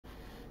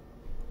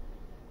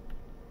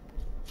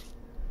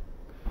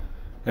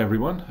Hey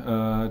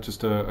everyone,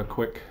 just a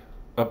quick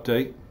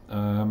update.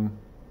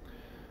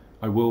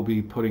 I will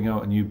be putting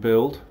out a new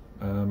build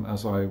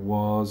as I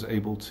was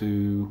able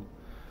to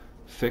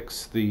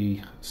fix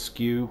the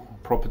skew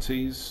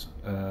properties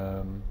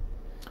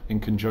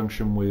in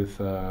conjunction with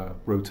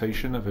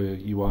rotation of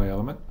a UI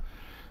element.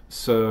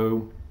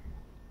 So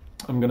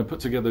I'm going to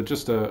put together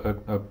just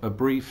a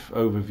brief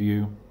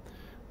overview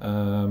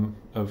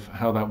of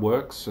how that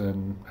works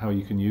and how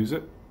you can use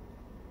it.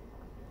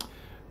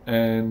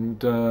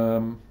 And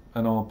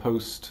I'll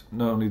post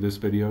not only this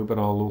video, but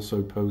I'll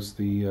also post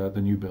the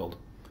new build.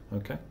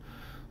 Okay,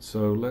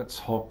 so let's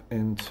hop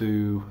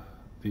into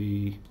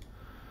the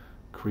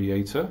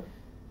creator.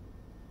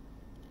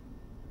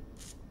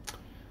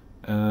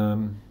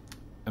 And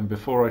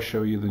before I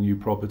show you the new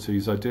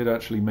properties, I did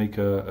actually make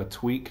a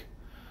tweak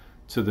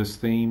to this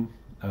theme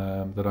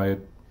that I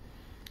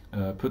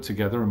had put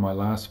together in my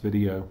last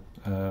video.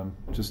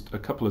 Just a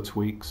couple of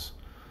tweaks.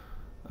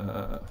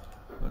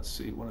 Let's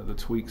see, one of the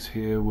tweaks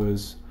here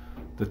was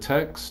the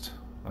text.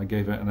 I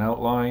gave it an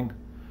outline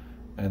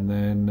and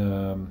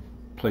then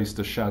placed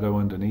a shadow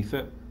underneath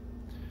it.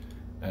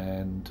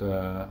 And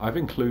I've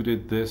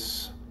included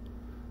this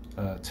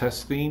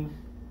test theme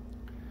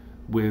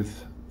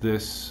with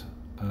this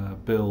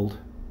build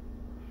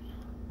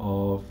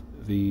of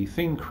the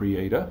theme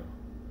creator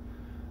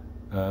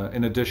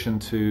in addition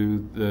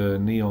to the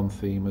neon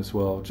theme as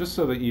well, just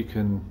so that you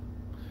can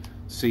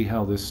see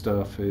how this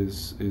stuff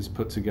is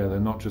put together,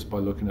 not just by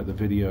looking at the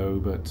video,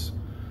 but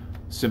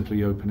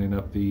simply opening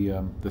up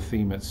the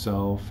theme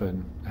itself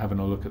and having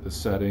a look at the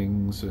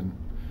settings and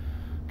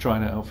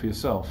trying it out for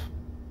yourself.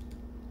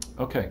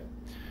 Okay,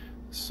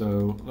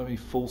 so let me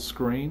full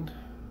screen,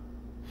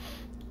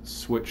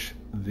 switch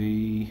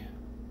the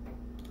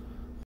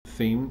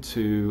theme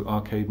to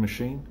arcade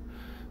machine.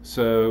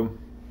 So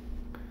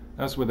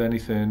as with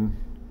anything,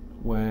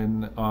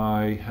 when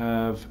I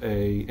have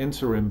a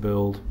interim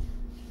build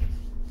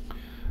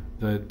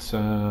that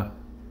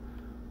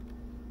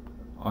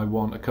I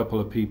want a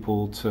couple of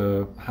people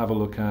to have a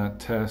look at,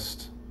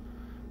 test,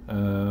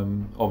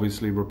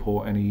 obviously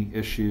report any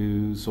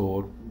issues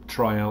or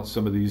try out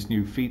some of these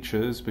new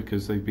features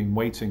because they've been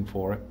waiting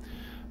for it.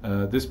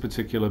 This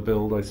particular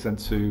build I sent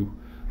to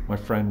my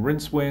friend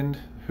Rincewind,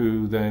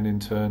 who then in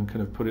turn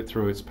kind of put it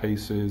through its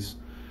paces,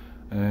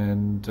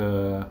 and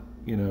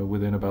you know,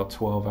 within about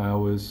 12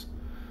 hours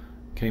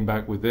came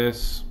back with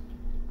this.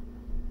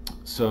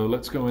 So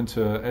let's go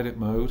into edit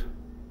mode,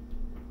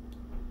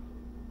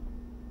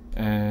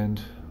 and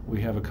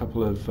we have a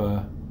couple of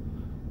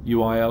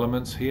UI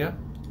elements here.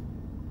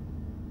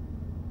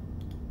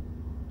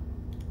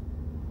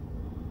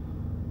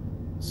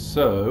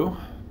 So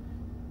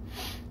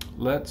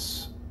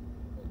let's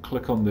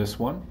click on this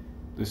one.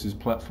 This is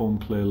platform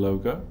clear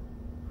logo,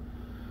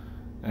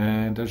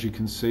 and as you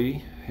can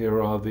see,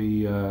 here are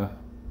the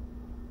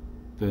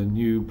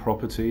new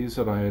properties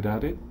that I had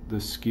added,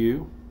 the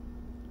skew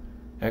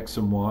X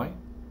and Y.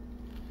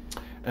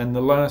 And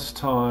the last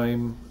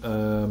time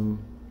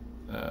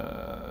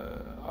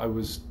I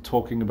was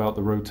talking about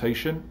the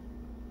rotation,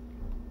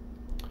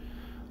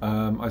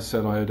 I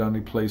said I had only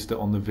placed it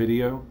on the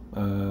video,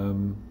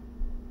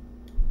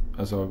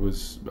 as I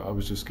was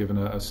just given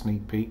a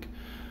sneak peek.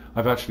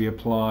 I've actually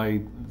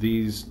applied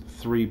these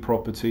three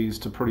properties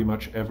to pretty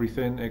much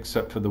everything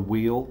except for the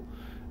wheel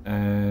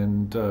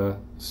and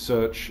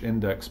search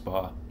index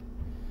bar.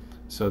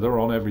 So they're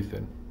on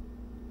everything,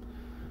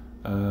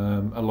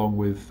 along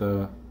with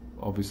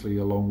obviously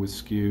along with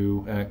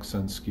Skew X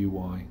and Skew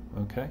Y.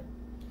 Okay,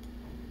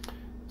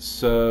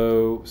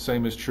 so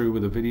same is true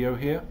with the video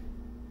here.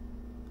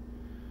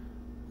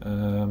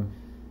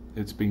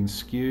 It's been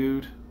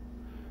skewed,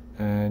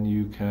 and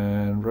you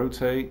can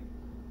rotate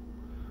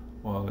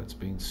while it's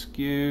being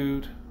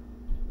skewed.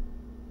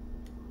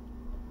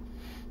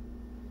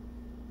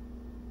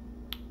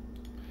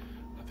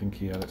 I think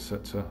he had it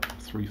set to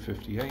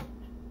 358.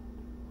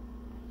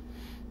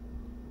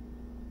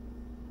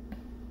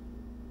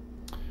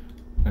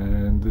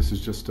 And this is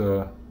just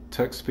a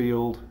text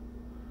field,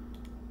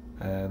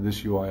 and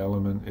this UI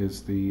element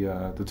is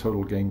the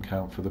total game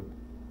count for the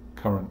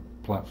current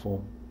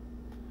platform.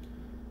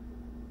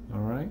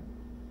 All right.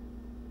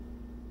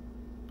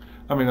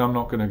 I mean, I'm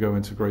not going to go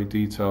into great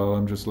detail.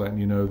 I'm just letting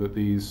you know that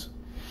these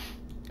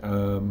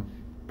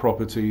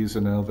properties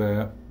are now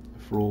there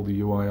for all the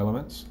UI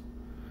elements.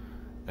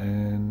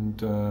 And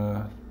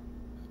the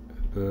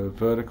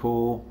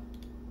vertical,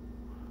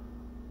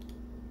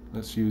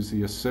 let's use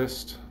the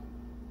assist,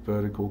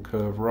 vertical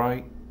curve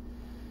right.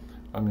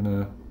 I'm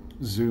going to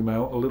zoom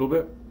out a little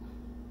bit.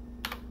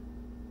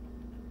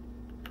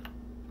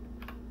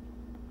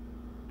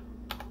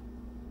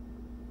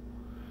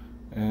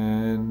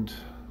 And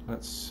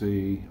let's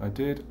see, I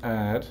did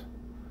add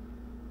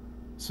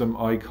some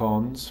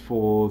icons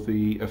for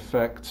the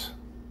effect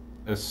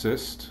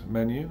assist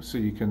menu, so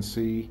you can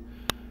see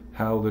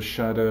how the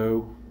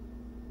shadow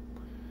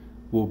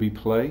will be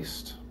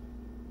placed.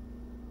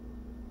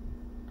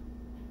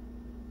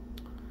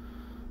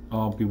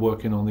 I'll be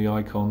working on the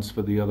icons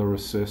for the other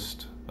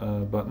assist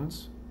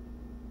buttons.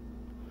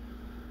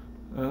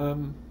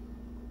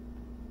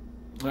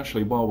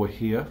 Actually, while we're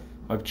here,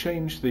 I've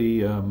changed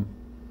the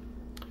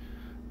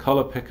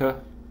color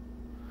picker,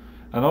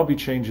 and I'll be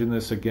changing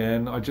this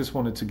again. I just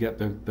wanted to get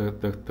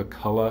the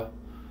color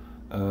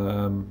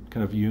kind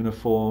of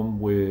uniform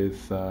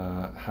with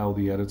how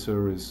the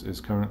editor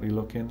is currently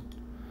looking.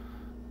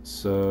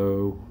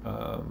 So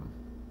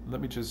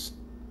let me just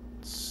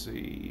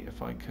see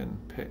if I can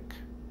pick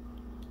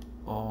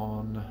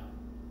on,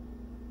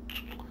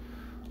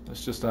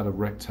 let's just add a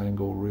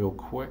rectangle real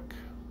quick.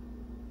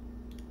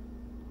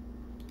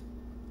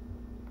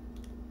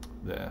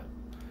 There.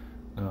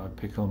 Now I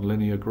pick on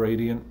linear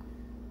gradient.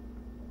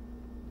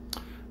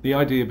 The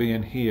idea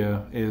being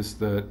here is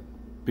that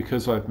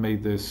because I've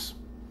made this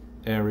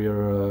area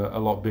a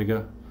lot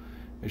bigger,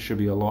 it should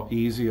be a lot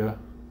easier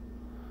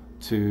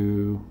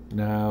to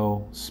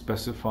now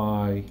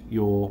specify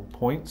your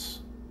points.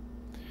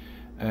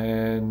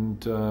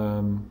 And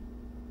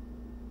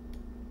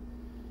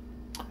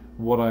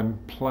what I'm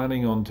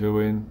planning on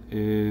doing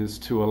is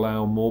to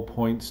allow more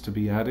points to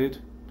be added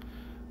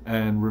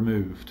and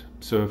removed.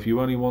 So if you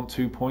only want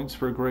 2 points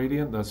for a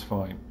gradient, that's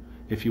fine.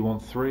 If you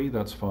want 3,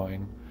 that's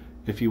fine.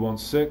 If you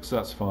want 6,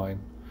 that's fine.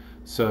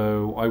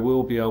 So I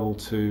will be able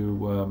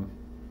to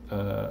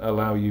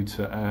allow you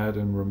to add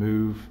and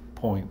remove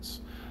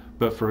points.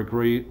 But for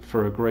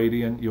a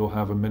gradient, you'll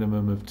have a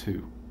minimum of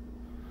 2.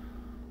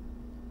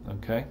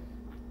 Okay?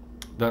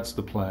 That's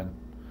the plan.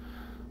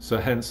 So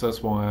hence,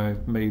 that's why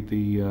I've made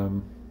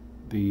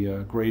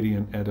the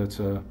gradient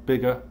editor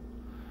bigger,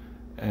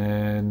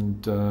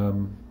 and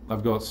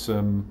I've got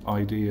some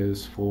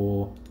ideas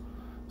for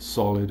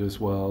solid as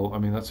well. I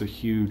mean, that's a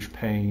huge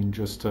pain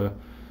just to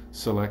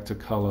select a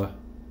color,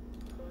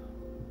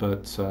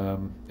 but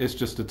it's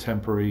just a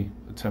temporary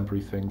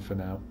thing for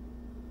now.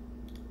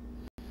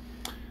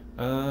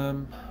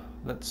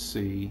 Let's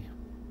see.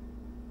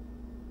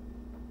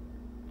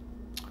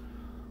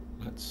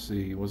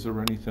 Was there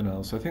anything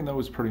else? I think that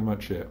was pretty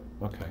much it.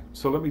 Okay,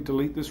 so let me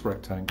delete this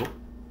rectangle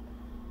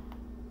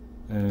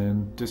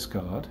and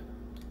discard,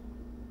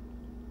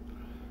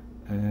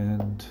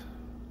 and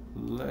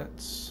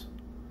let's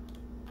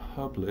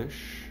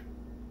publish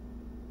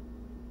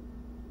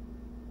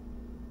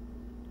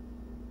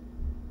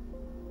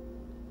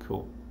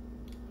cool.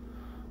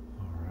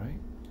 Alright,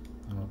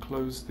 and I'll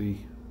close the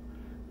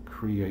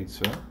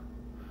creator.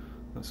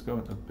 Let's go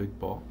into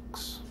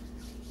BigBox.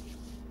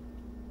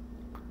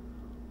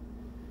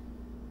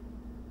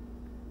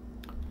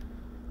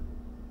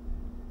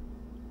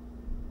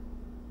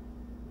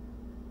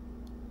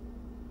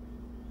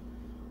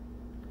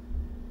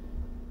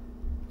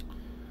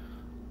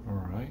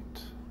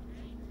 Alright,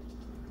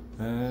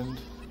 and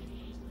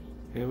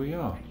here we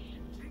are.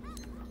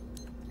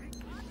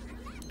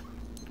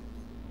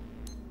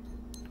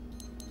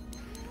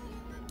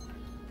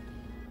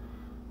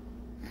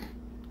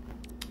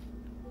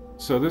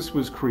 So this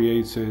was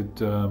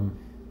created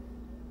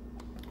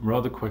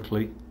rather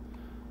quickly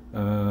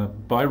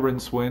by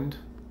Rincewind.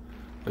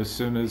 As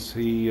soon as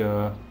he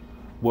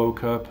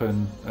woke up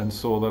and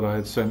saw that I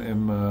had sent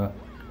him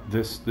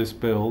this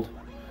build,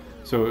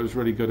 so it was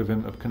really good of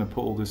him to kind of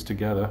put all this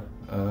together.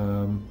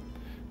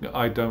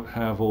 I don't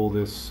have all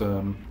this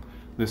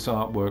this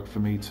artwork for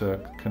me to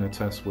kind of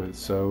test with,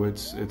 so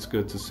it's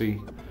good to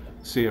see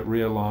it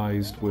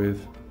realized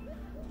with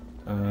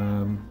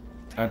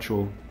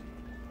actual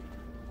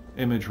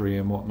imagery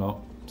and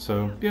whatnot.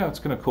 So yeah, it's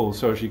kind of cool.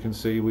 So as you can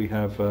see, we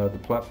have the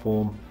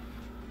platform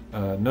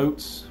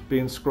notes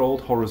being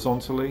scrolled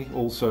horizontally,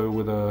 also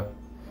with a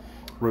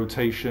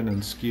rotation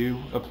and skew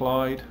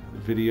applied.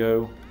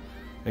 Video,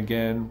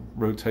 again,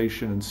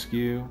 rotation and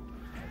skew.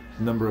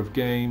 Number of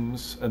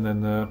games, and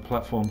then the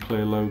platform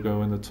clear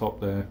logo in the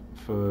top there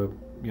for,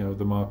 you know,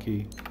 the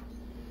marquee.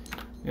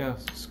 Yeah,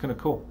 it's kind of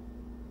cool.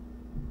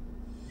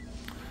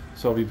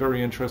 So I'll be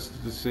very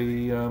interested to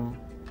see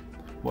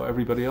what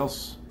everybody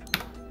else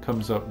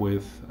comes up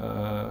with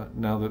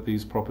now that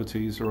these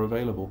properties are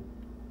available.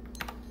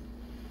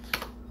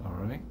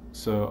 Alright,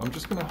 so I'm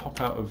just going to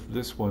hop out of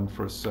this one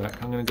for a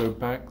sec. I'm going to go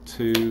back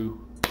to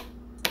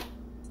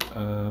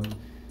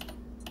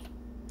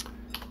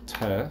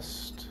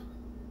test.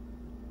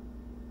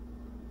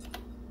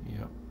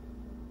 Yep.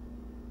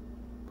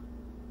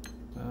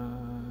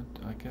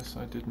 I guess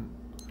I didn't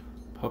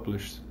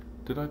publish.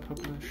 Did I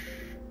publish?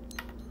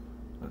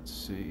 Let's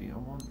see, I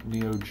want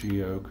Neo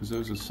Geo because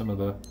those are some of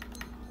the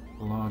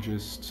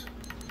largest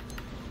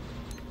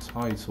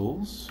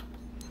titles.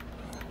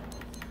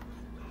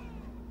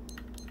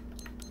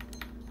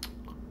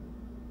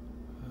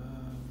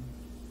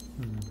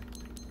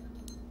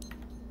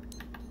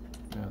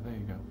 Yeah, there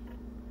you go.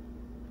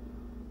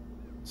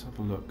 Let's have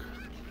a look.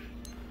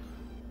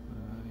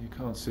 You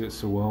can't see it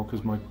so well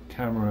because my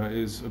camera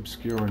is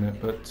obscuring it,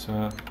 but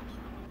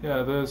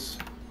yeah, that's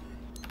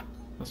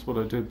what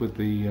I did with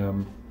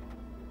the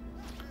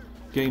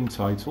game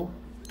title.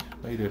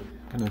 Made it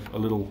kind of a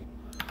little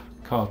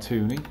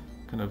cartoony,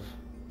 kind of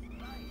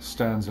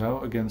stands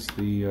out against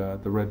the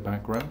red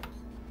background.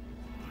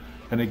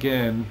 And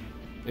again,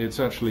 it's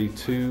actually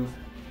two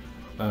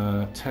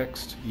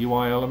text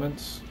UI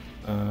elements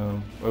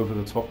over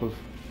the top of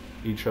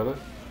each other.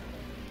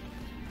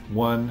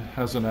 One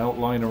has an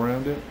outline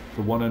around it,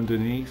 the one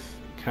underneath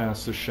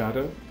casts a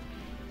shadow,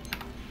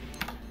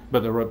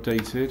 but they're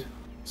updated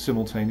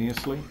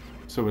simultaneously,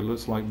 so it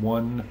looks like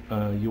one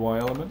UI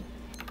element.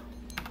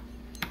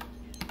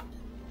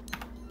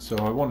 So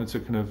I wanted to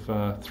kind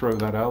of throw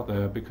that out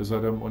there because I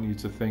don't want you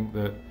to think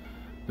that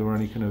there are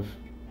any kind of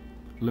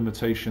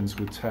limitations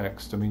with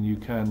text. I mean, you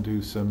can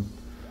do some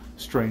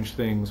strange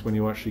things when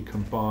you actually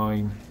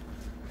combine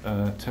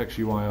text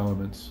UI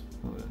elements,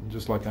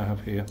 just like I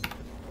have here.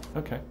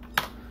 Okay,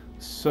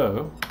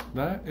 so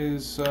that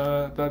is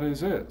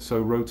it. So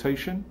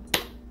rotation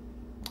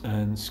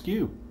and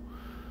skew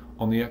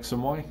on the X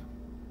and Y.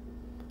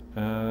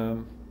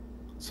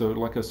 So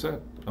like I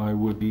said, I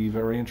would be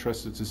very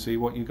interested to see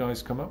what you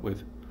guys come up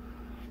with.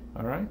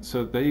 All right,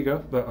 so there you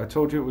go. But I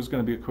told you it was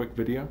going to be a quick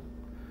video,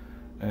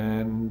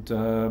 and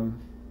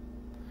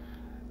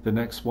the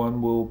next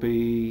one will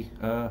be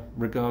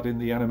regarding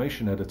the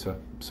animation editor.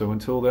 So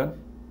until then,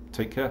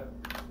 take care.